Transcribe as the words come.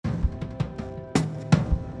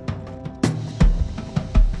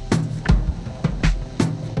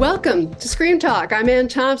Welcome to Scream Talk. I'm Ann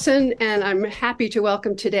Thompson, and I'm happy to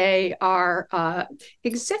welcome today our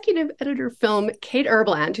executive editor of film, Kate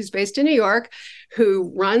Erbland, who's based in New York,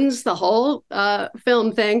 who runs the whole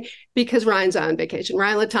film thing because Ryan's on vacation.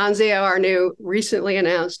 Ryan Latanzio, our new recently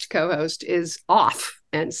announced co-host, is off.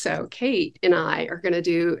 And so Kate and I are going to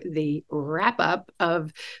do the wrap up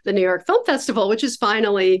of the New York Film Festival, which is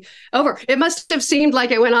finally over. It must have seemed like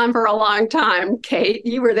it went on for a long time. Kate,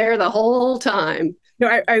 you were there the whole time.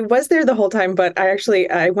 No, I was there the whole time, but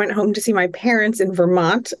I went home to see my parents in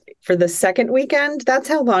Vermont for the second weekend. That's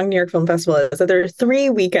how long New York Film Festival is. So there are 3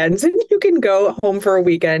 weekends, and you can go home for a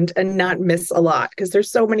weekend and not miss a lot because there's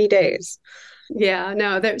so many days. Yeah,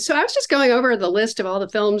 no. So I was just going over the list of all the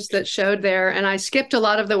films that showed there, and I skipped a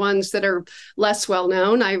lot of the ones that are less well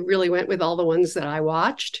known. I really went with all the ones that I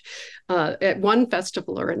watched at one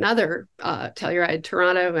festival or another, Telluride,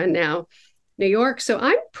 Toronto, and now New York. So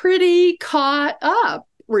I'm pretty caught up,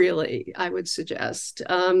 really, I would suggest.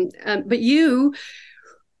 But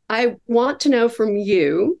I want to know from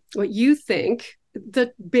you what you think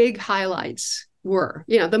the big highlights were,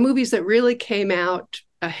 the movies that really came out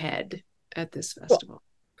ahead at this festival.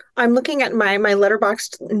 I'm looking at my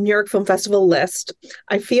Letterboxd New York Film Festival list.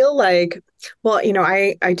 I feel like,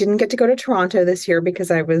 I didn't get to go to Toronto this year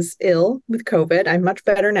because I was ill with COVID. I'm much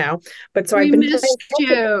better now. But so I've been missed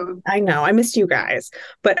you. I know, I missed you guys.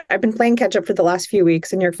 But I've been playing catch up for the last few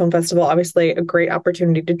weeks in New York Film Festival. Obviously, a great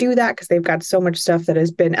opportunity to do that because they've got so much stuff that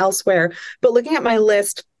has been elsewhere. But looking at my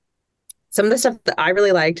list, some of the stuff that I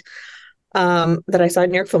really liked that I saw at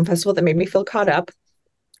New York Film Festival that made me feel caught up.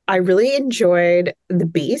 I really enjoyed The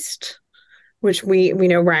Beast, which we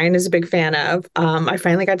know Ryan is a big fan of. I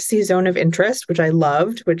finally got to see Zone of Interest, which I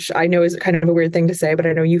loved, which I know is kind of a weird thing to say, but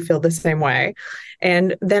I know you feel the same way.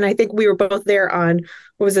 And then I think we were both there on,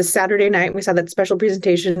 what was a Saturday night? We saw that special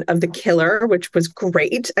presentation of The Killer, which was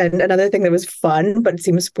great. And another thing that was fun, but it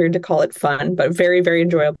seems weird to call it fun, but very, very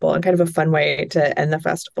enjoyable and kind of a fun way to end the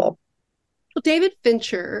festival. Well, David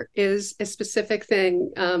Fincher is a specific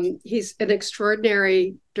thing. He's an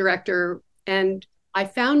extraordinary director, and I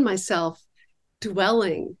found myself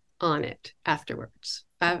dwelling on it afterwards.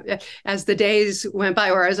 As the days went by,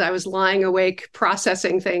 or as I was lying awake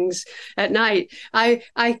processing things at night, I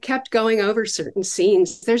kept going over certain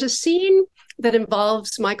scenes. There's a scene that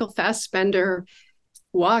involves Michael Fassbender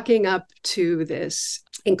walking up to this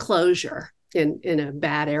enclosure in a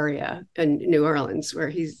bad area in New Orleans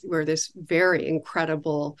where this very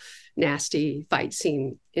incredible, nasty fight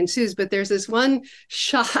scene ensues. But there's this one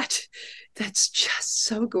shot that's just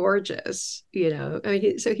so gorgeous, so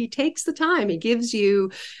he takes the time, he gives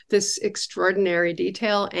you this extraordinary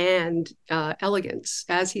detail and elegance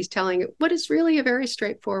as he's telling what is really a very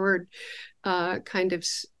straightforward kind of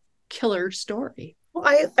killer story. Well,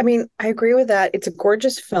 I agree with that. It's a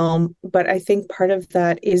gorgeous film, but I think part of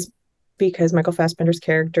that is because Michael Fassbender's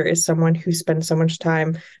character is someone who spends so much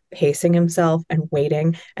time pacing himself and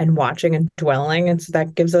waiting and watching and dwelling. And so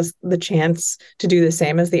that gives us the chance to do the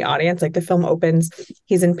same as the audience. Like the film opens,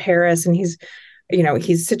 he's in Paris and he's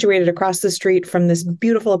situated across the street from this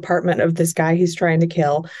beautiful apartment of this guy he's trying to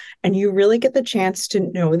kill. And you really get the chance to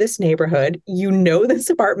know this neighborhood,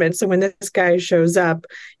 this apartment. So when this guy shows up,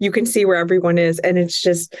 you can see where everyone is. And it's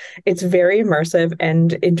very immersive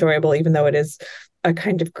and enjoyable, even though it is a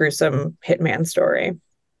kind of gruesome hitman story.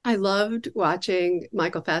 I loved watching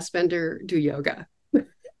Michael Fassbender do yoga.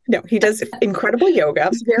 No, he does incredible yoga.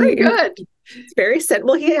 It's very good. It's very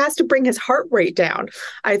simple. Well, he has to bring his heart rate down.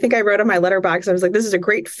 I think I wrote on my Letterboxd, I was like, this is a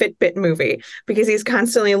great Fitbit movie because he's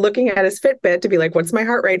constantly looking at his Fitbit to be like, what's my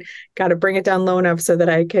heart rate? Got to bring it down low enough so that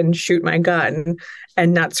I can shoot my gun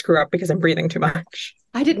and not screw up because I'm breathing too much.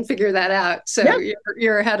 I didn't figure that out. So yeah.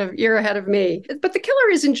 You're ahead of me. But The Killer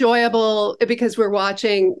is enjoyable because we're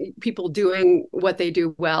watching people doing what they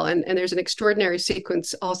do well. And there's an extraordinary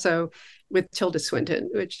sequence also with Tilda Swinton,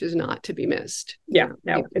 which is not to be missed. Yeah,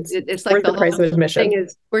 no, it's like worth the price of admission. Thing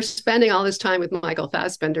is, we're spending all this time with Michael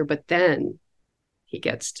Fassbender, but then he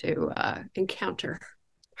gets to encounter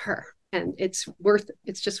her. And it's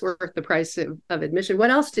just worth the price of admission.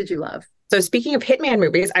 What else did you love? So speaking of Hitman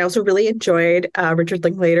movies, I also really enjoyed Richard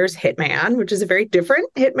Linklater's Hitman, which is a very different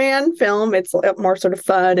Hitman film. It's more sort of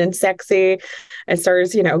fun and sexy. It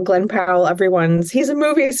stars, Glenn Powell. He's a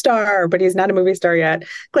movie star, but he's not a movie star yet.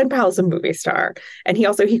 Glenn Powell's a movie star. And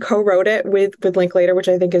he co-wrote it with Linklater, which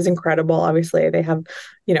I think is incredible. Obviously, they have,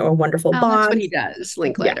 a wonderful bond. That's what he does,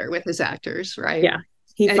 Linklater, with his actors, right? Yeah.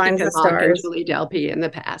 He finds the stars. Julie Delpy in the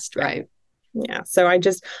past, right? Yeah. So I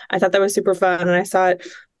thought that was super fun. And I saw it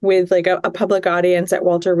with like a public audience at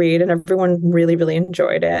Walter Reed, and everyone really, really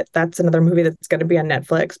enjoyed it. That's another movie that's going to be on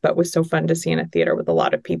Netflix, but was so fun to see in a theater with a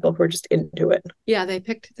lot of people who are just into it. Yeah, they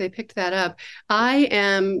picked that up. I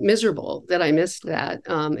am miserable that I missed that.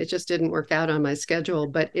 It just didn't work out on my schedule,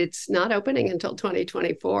 but it's not opening until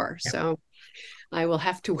 2024. Yeah. So I will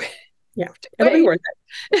have to wait. Yeah, it'll be worth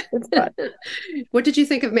it. It's fun. What did you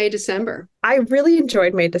think of May December? I really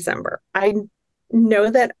enjoyed May December. I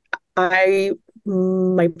know that I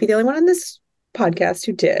might be the only one on this podcast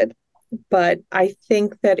who did, but I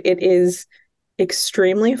think that it is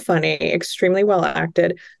extremely funny, extremely well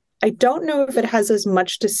acted. I don't know if it has as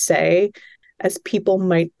much to say as people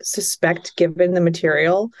might suspect given the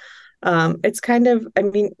material. It's kind of, I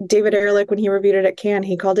mean, David Ehrlich, when he reviewed it at Cannes,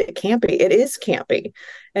 he called it campy. It is campy.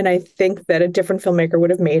 And I think that a different filmmaker would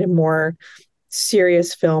have made a more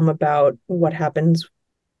serious film about what happens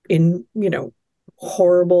in,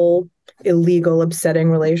 horrible, illegal,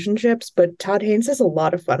 upsetting relationships. But Todd Haynes has a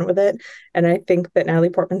lot of fun with it. And I think that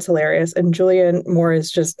Natalie Portman's hilarious. And Julianne Moore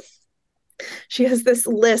is just, she has this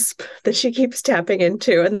lisp that she keeps tapping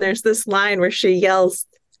into. And there's this line where she yells,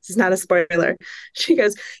 this is not a spoiler. She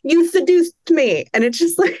goes, "You seduced me." And it's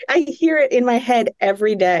just like, I hear it in my head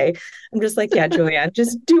every day. I'm just like, yeah, Julianne,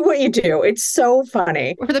 just do what you do. It's so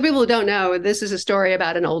funny. For the people who don't know, this is a story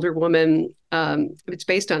about an older woman. It's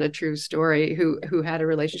based on a true story who had a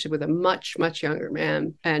relationship with a much, much younger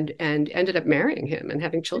man and ended up marrying him and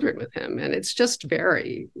having children with him. And it's just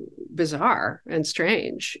very bizarre and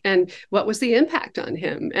strange. And what was the impact on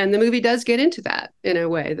him? And the movie does get into that in a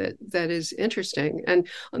way that is interesting. And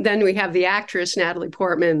then we have the actress, Natalie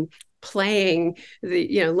Portman, playing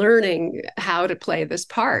learning how to play this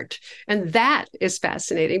part. And that is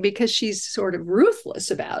fascinating because she's sort of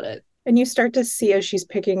ruthless about it. And you start to see as she's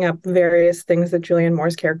picking up various things that Julianne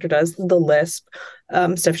Moore's character does, the lisp,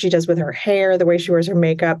 stuff she does with her hair, the way she wears her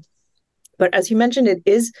makeup. But as you mentioned, it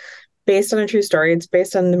is based on a true story. It's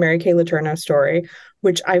based on the Mary Kay Letourneau story,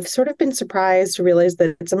 which I've sort of been surprised to realize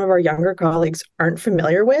that some of our younger colleagues aren't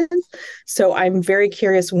familiar with. So I'm very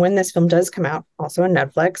curious when this film does come out, also on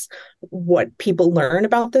Netflix, what people learn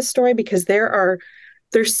about this story, because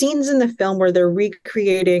there's scenes in the film where they're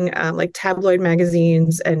recreating like tabloid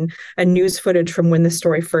magazines and news footage from when the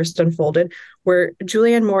story first unfolded, where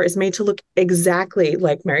Julianne Moore is made to look exactly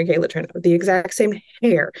like Mary Kay Letourneau, the exact same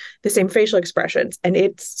hair, the same facial expressions. And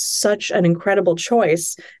it's such an incredible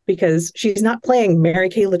choice because she's not playing Mary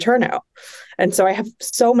Kay Letourneau. And so I have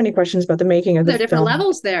so many questions about the making of the film. There are different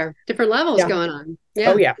levels there, different levels going on.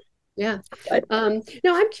 Yeah. Oh, yeah. Yeah. No,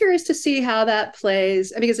 I'm curious to see how that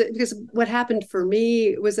plays because what happened for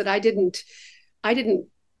me was that I didn't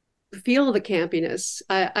feel the campiness.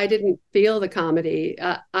 I didn't feel the comedy.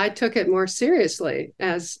 I took it more seriously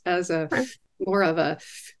as a more of a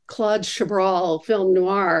Claude Chabrol film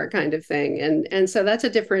noir kind of thing. And so that's a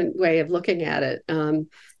different way of looking at it. And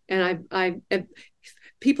I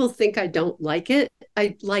people think I don't like it.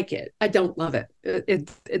 I like it. I don't love it.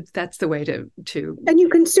 That's the way to. And you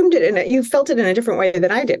consumed it in it. You felt it in a different way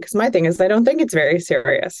than I did. Because my thing is, I don't think it's very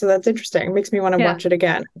serious. So that's interesting. It makes me want to watch it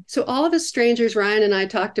again. So All of Us Strangers, Ryan and I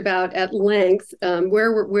talked about at length.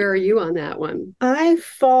 Where are you on that one? I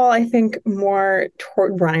fall, I think, more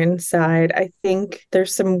toward Ryan's side. I think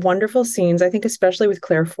there's some wonderful scenes. I think especially with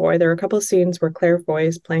Claire Foy. There are a couple of scenes where Claire Foy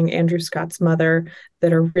is playing Andrew Scott's mother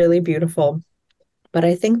that are really beautiful. But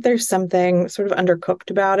I think there's something sort of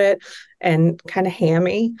undercooked about it and kind of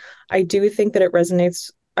hammy. I do think that it resonates.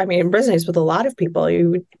 I mean, it resonates with a lot of people.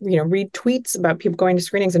 You read tweets about people going to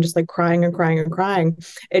screenings and just like crying and crying and crying.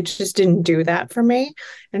 It just didn't do that for me.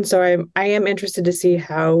 And so I am interested to see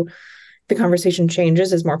how the conversation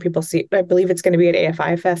changes as more people see. I believe it's going to be at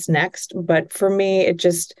AFI Fest next. But for me,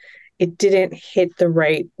 it didn't hit the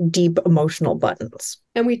right deep emotional buttons.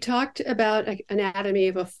 And we talked about Anatomy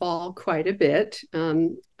of a Fall quite a bit.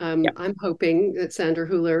 I'm hoping that Sandra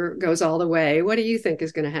Hüller goes all the way. What do you think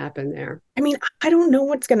is going to happen there? I mean, I don't know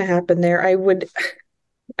what's going to happen there.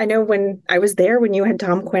 I know when I was there when you had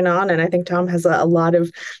Tom Quinn on, and I think Tom has a lot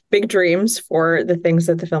of big dreams for the things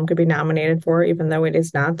that the film could be nominated for, even though it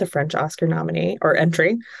is not the French Oscar nominee or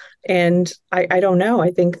entry. And I don't know. I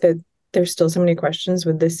think that there's still so many questions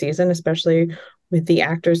with this season, especially with the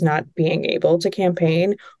actors not being able to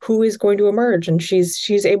campaign. Who is going to emerge? And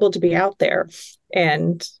she's able to be out there.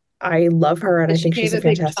 And I love her. And I think she's a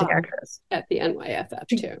fantastic actress. At the NYFF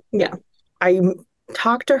too. Yeah. I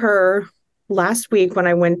talked to her last week when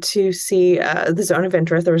I went to see The Zone of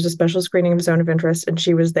Interest. There was a special screening of Zone of Interest and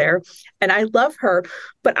she was there. And I love her,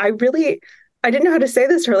 but I didn't know how to say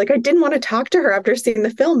this to her. Like, I didn't want to talk to her after seeing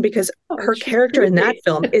the film because her character in that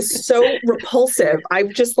film is so repulsive. I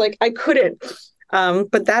just I couldn't.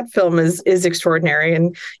 But that film is extraordinary.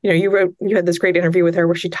 And you had this great interview with her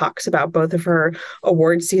where she talks about both of her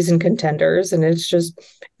award season contenders, and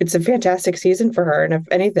it's a fantastic season for her. And if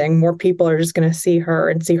anything, more people are just going to see her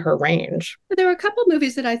and see her range. There were a couple of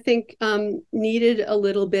movies that I think needed a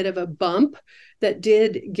little bit of a bump that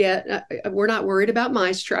did get, we're not worried about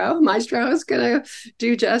Maestro. Maestro is going to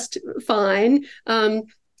do just fine.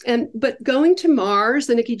 But Going to Mars,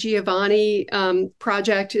 the Nikki Giovanni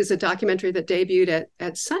project, is a documentary that debuted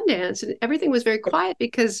at Sundance, and everything was very quiet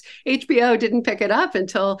because HBO didn't pick it up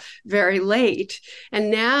until very late. And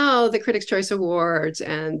now the Critics' Choice Awards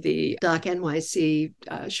and the Doc NYC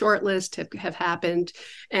shortlist have happened,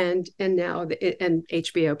 and now and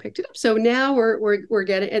HBO picked it up. So now we're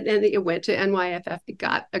getting, and it went to NYFF. It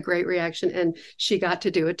got a great reaction, and she got to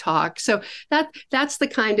do a talk. So that's the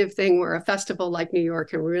kind of thing where a festival like New York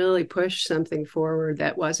can really push something forward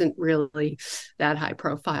that wasn't really that high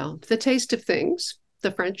profile. The Taste of Things,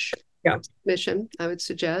 the French mission, I would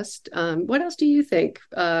suggest. What else do you think?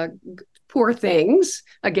 Poor Things,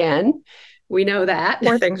 again, we know that.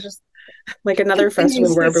 Poor Things, just like another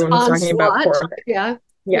festival where everyone was talking about poor things.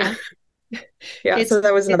 Yeah. Yeah, so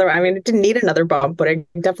that was another. I mean, it didn't need another bump, but it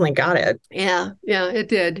definitely got it. Yeah, it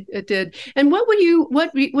did. And what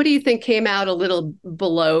do you think came out a little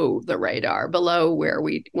below the radar, below where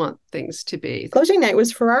we want things to be? Closing night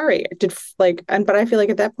was Ferrari. It did but I feel like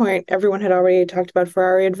at that point everyone had already talked about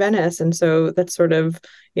Ferrari at Venice, and so that's sort of,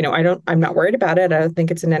 I'm not worried about it. I don't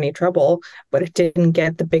think it's in any trouble, but it didn't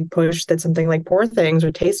get the big push that something like Poor Things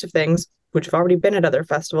or Taste of Things, which have already been at other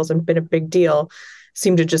festivals and been a big deal,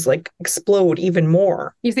 seemed to just like explode even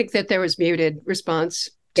more. You think that there was muted response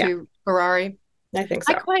to Ferrari? I think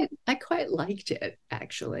so. I quite liked it,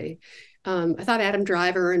 actually. I thought Adam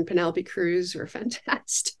Driver and Penelope Cruz were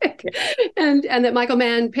fantastic, and that Michael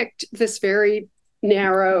Mann picked this very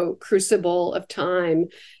narrow crucible of time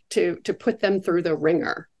to put them through the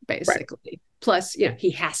ringer, basically. Right. Plus,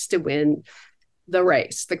 he has to win the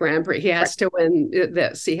race, the Grand Prix. He has to win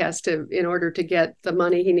this. He has to, in order to get the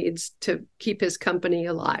money he needs to keep his company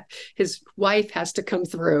alive. His wife has to come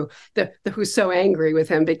through, the who's so angry with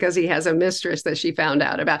him because he has a mistress that she found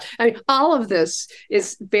out about. I mean, all of this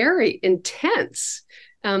is very intense.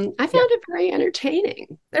 I found it very entertaining.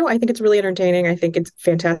 No, I think it's really entertaining. I think it's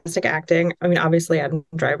fantastic acting. I mean, obviously Adam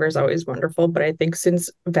Driver is always wonderful, but I think since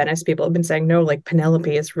Venice, people have been saying, no, like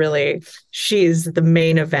Penelope is really, she's the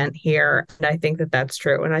main event here. And I think that that's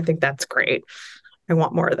true. And I think that's great. I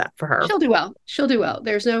want more of that for her. She'll do well.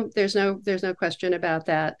 There's no question about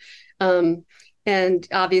that. And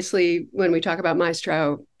obviously when we talk about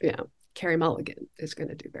Maestro, Carey Mulligan is going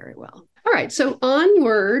to do very well. All right, so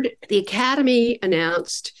onward, the Academy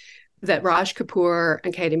announced that Raj Kapoor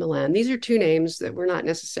and Katie Milan, these are two names that we're not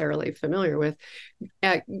necessarily familiar with,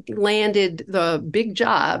 landed the big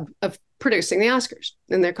job of producing the Oscars.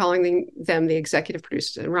 And they're calling them the executive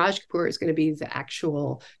producers. And Raj Kapoor is going to be the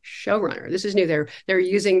actual showrunner. This is new. They're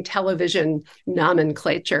using television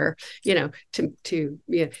nomenclature, But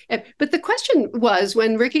the question was,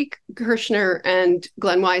 when Ricky Kirshner and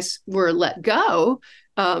Glenn Weiss were let go,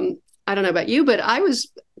 I don't know about you, but I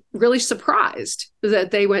was really surprised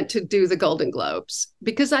that they went to do the Golden Globes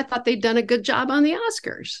because I thought they'd done a good job on the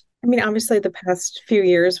Oscars. I mean, obviously the past few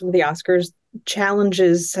years with the Oscars,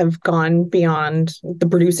 challenges have gone beyond the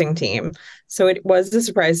producing team. So it was a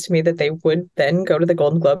surprise to me that they would then go to the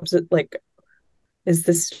Golden Globes. Like, is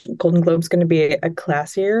this Golden Globes going to be a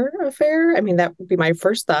classier affair? I mean, that would be my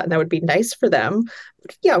first thought, and that would be nice for them.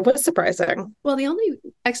 But yeah, it was surprising. Well, the only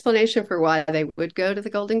explanation for why they would go to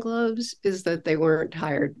the Golden Globes is that they weren't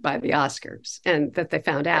hired by the Oscars, and that they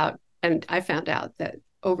found out, and I found out, that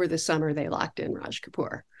over the summer they locked in Raj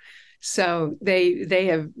Kapoor. So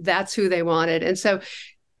that's who they wanted. And so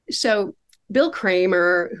Bill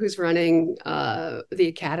Kramer, who's running the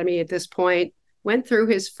Academy at this point, went through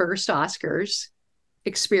his first Oscars,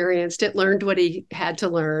 experienced it, learned what he had to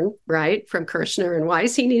learn, right, from Kirshner and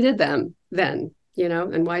Weiss. He needed them then,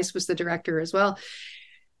 and Weiss was the director as well.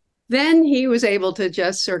 Then he was able to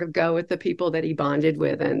just sort of go with the people that he bonded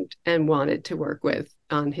with and wanted to work with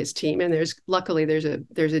on his team. And luckily there's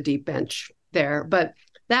a deep bench there. But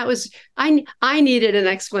that was, I needed an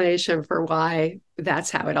explanation for why that's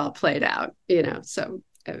how it all played out, so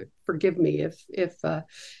forgive me if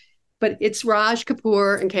but it's Raj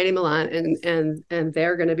Kapoor and Katie Milan, and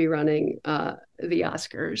they're going to be running the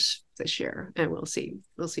Oscars this year, and we'll see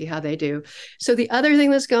how they do. So the other thing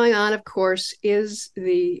that's going on, of course, is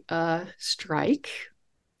the strike,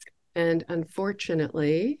 and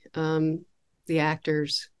unfortunately, the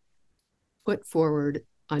actors put forward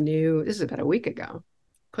this is about a week ago,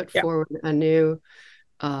 forward a new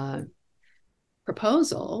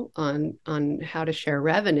proposal on how to share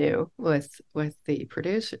revenue with the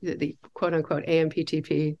producer, the quote unquote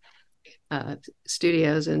AMPTP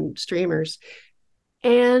studios and streamers,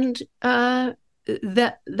 and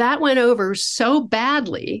that went over so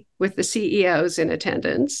badly with the CEOs in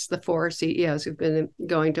attendance, the 4 CEOs who've been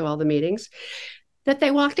going to all the meetings, that they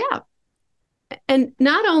walked out. And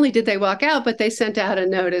not only did they walk out, but they sent out a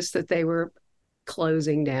notice that they were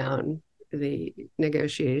closing down the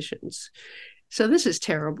negotiations. So this is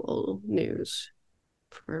terrible news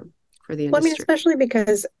for the industry. Well, I mean, especially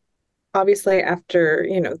because obviously after,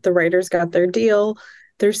 the writers got their deal,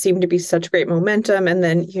 there seemed to be such great momentum. And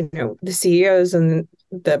then, the CEOs and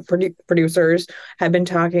the producers had been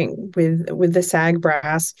talking with the SAG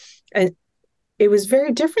brass. And it was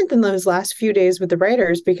very different than those last few days with the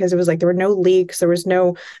writers, because it was like there were no leaks, there was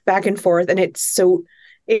no back and forth. And it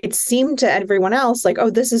seemed to everyone else like, oh,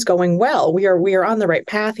 this is going well. We are on the right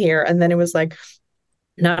path here. And then it was like,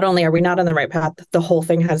 not only are we not on the right path, the whole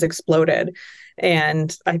thing has exploded.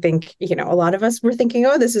 And I think, a lot of us were thinking,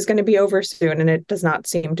 oh, this is going to be over soon. And it does not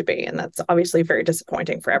seem to be. And that's obviously very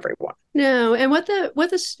disappointing for everyone. No. And what the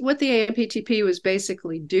AMPTP was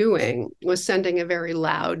basically doing was sending a very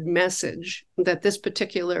loud message that this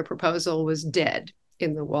particular proposal was dead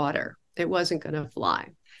in the water. It wasn't going to fly.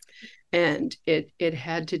 And it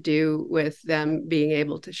had to do with them being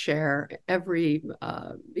able to share every,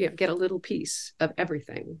 get a little piece of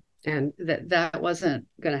everything. And that wasn't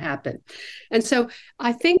going to happen. And so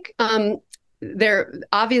I think they're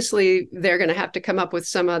going to have to come up with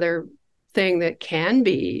some other thing that can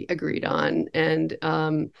be agreed on. And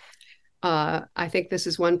I think this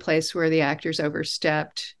is one place where the actors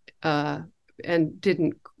overstepped and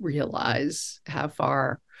didn't realize how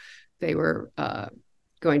far they were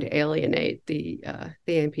going to alienate the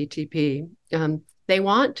AMPTP. They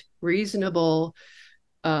want reasonable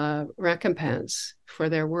recompense for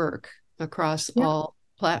their work across all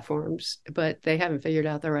platforms, but they haven't figured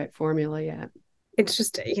out the right formula yet. It's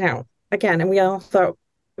just, again, and we all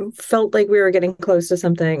felt like we were getting close to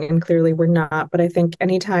something, and clearly we're not. But I think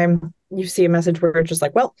anytime you see a message where it's just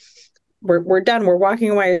like, well, we're done, we're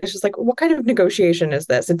walking away, it's just like, what kind of negotiation is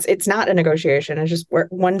this? It's not a negotiation. It's just where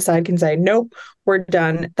one side can say, nope, we're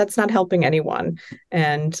done. That's not helping anyone.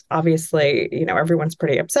 And obviously, everyone's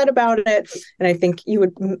pretty upset about it. And I think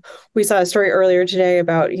we saw a story earlier today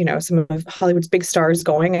about, some of Hollywood's big stars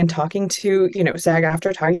going and talking to,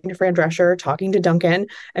 SAG-AFTRA, talking to Fran Drescher, talking to Duncan,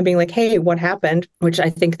 and being like, hey, what happened? Which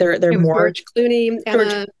I think they're more George Clooney,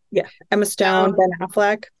 Emma Stone, Ben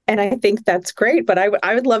Affleck. And I think that's great. But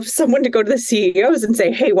I would love someone to go to the CEOs and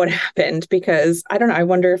say, hey, what happened? Because I don't know. I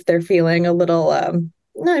wonder if they're feeling a little,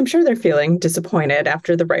 no, I'm sure they're feeling disappointed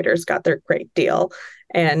after the writers got their great deal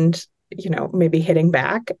and, maybe hitting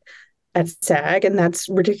back at SAG. And that's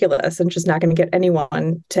ridiculous and just not going to get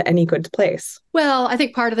anyone to any good place. Well, I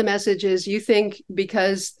think part of the message is you think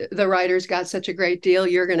because the writers got such a great deal,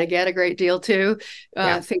 you're going to get a great deal too.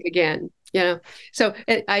 Think again. So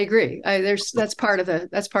I agree. That's part of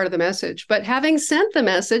the message. But having sent the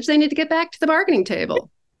message, they need to get back to the bargaining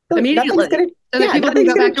table immediately.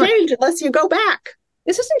 Nothing's going to change unless you go back.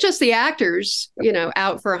 This isn't just the actors,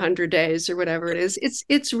 out for 100 days or whatever it is.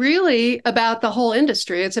 It's really about the whole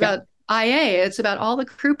industry. It's about IA. It's about all the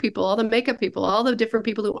crew people, all the makeup people, all the different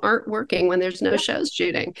people who aren't working when there's no shows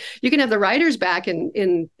shooting. You can have the writers back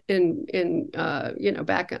in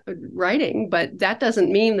back writing, but that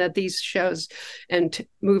doesn't mean that these shows and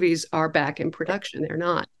movies are back in production. They're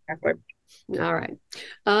not. Exactly. All right.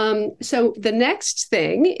 So the next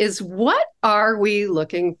thing is, what are we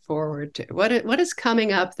looking forward to? What is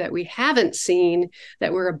coming up that we haven't seen,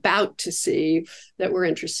 that we're about to see, that we're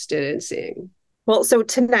interested in seeing? Well, so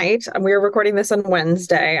tonight, we're recording this on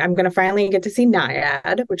Wednesday. I'm going to finally get to see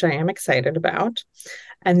Naiad, which I am excited about.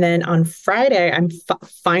 And then on Friday, I'm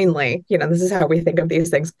finally, this is how we think of these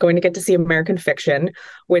things, going to get to see American Fiction,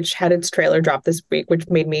 which had its trailer drop this week, which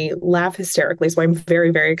made me laugh hysterically. So I'm very,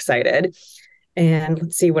 very excited. And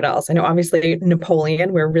let's see what else. I know, obviously,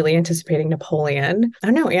 Napoleon. We're really anticipating Napoleon. I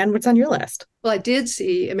don't know, Anne, what's on your list? Well, I did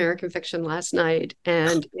see American Fiction last night,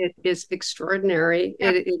 and it is extraordinary.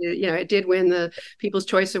 Yeah. It did win the People's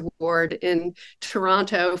Choice Award in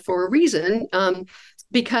Toronto for a reason.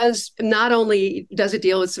 Because not only does it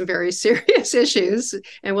deal with some very serious issues,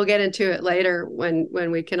 and we'll get into it later when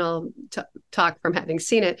we can all talk from having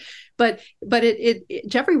seen it, but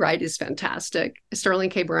Jeffrey Wright is fantastic. Sterling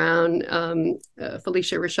K. Brown,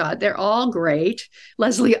 Felicia Rashad, they're all great.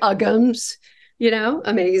 Leslie Uggams,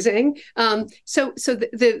 amazing. So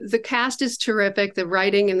the cast is terrific. The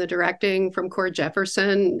writing and the directing from Cord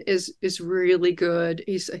Jefferson is really good.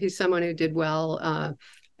 He's someone who did well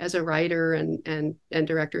as a writer and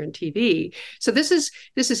director in TV. So this is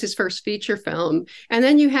his first feature film, and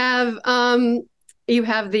then you have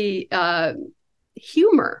the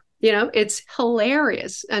humor. It's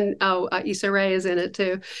hilarious, and Issa Rae is in it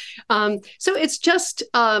too. So it's just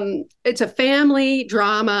it's a family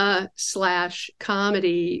drama /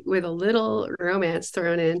 comedy with a little romance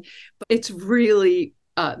thrown in. But it's really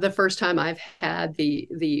the first time I've had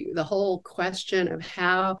the whole question of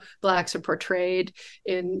how Blacks are portrayed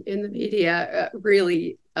in the media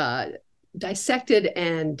really dissected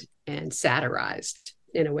and satirized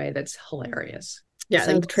in a way that's hilarious. Yeah,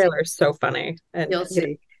 So and the trailer is so funny. And you'll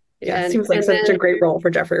see. yeah, it seems like such a great role for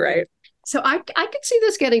Jeffrey Wright. So I could see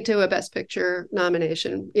this getting to a Best Picture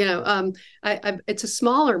nomination. It's a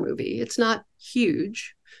smaller movie. It's not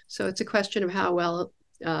huge, so it's a question of how well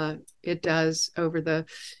it does over the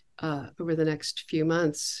next few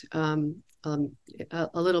months. A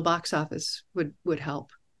little box office would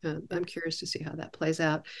help. I'm curious to see how that plays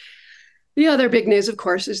out. The other big news, of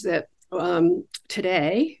course, is that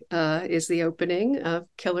today is the opening of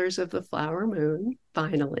Killers of the Flower Moon.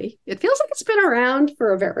 Finally, it feels like it's been around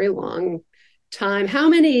for a very long time. How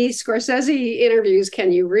many Scorsese interviews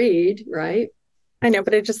can you read, right? I know,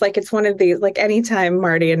 but it's one of these, like, anytime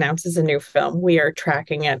Marty announces a new film, we are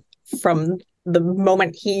tracking it from the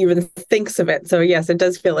moment he even thinks of it. So yes, it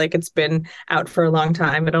does feel like it's been out for a long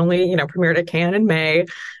time. It only, premiered at Cannes in May,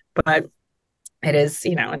 but it is,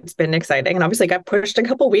 it's been exciting, and obviously got pushed a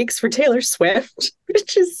couple weeks for Taylor Swift,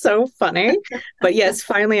 which is so funny. But yes,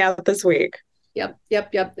 finally out this week. Yep.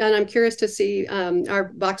 And I'm curious to see, our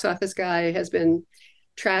box office guy has been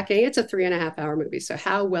tracking. It's a 3.5-hour movie, so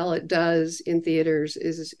how well it does in theaters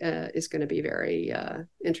is going to be very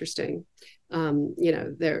interesting.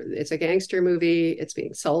 It's a gangster movie. It's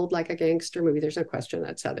being sold like a gangster movie. There's no question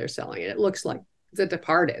that's how they're selling it. It looks like The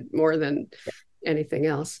Departed more than anything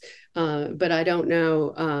else. But I don't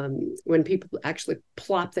know when people actually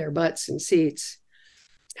plop their butts in seats,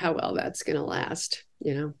 how well that's going to last,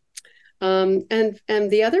 And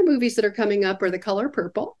the other movies that are coming up are The Color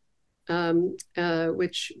Purple,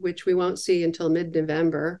 which we won't see until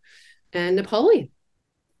mid-November, and Napoleon.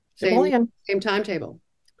 Same timetable.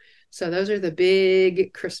 So those are the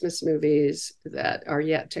big Christmas movies that are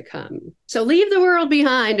yet to come. So Leave the World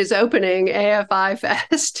Behind is opening AFI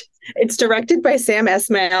Fest. It's directed by Sam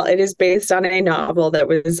Esmail. It is based on a novel that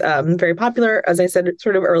was very popular, as I said,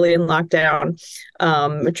 sort of early in lockdown.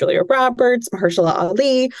 Julia Roberts, Mahershala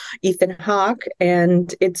Ali, Ethan Hawke,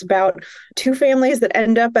 and it's about two families that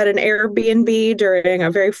end up at an Airbnb during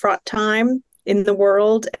a very fraught time in the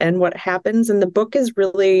world and what happens. And the book is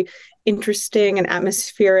really interesting and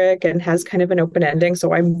atmospheric and has kind of an open ending.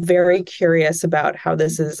 So I'm very curious about how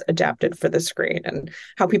this is adapted for the screen and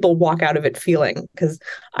how people walk out of it feeling, because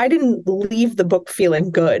I didn't leave the book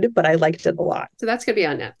feeling good, but I liked it a lot. So that's going to be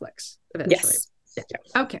on Netflix eventually. Yes.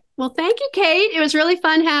 Yeah. Okay. Well, thank you, Kate. It was really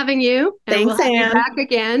fun having you. Thanks, Anne. Anne. Back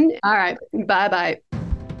again. All right. Bye-bye.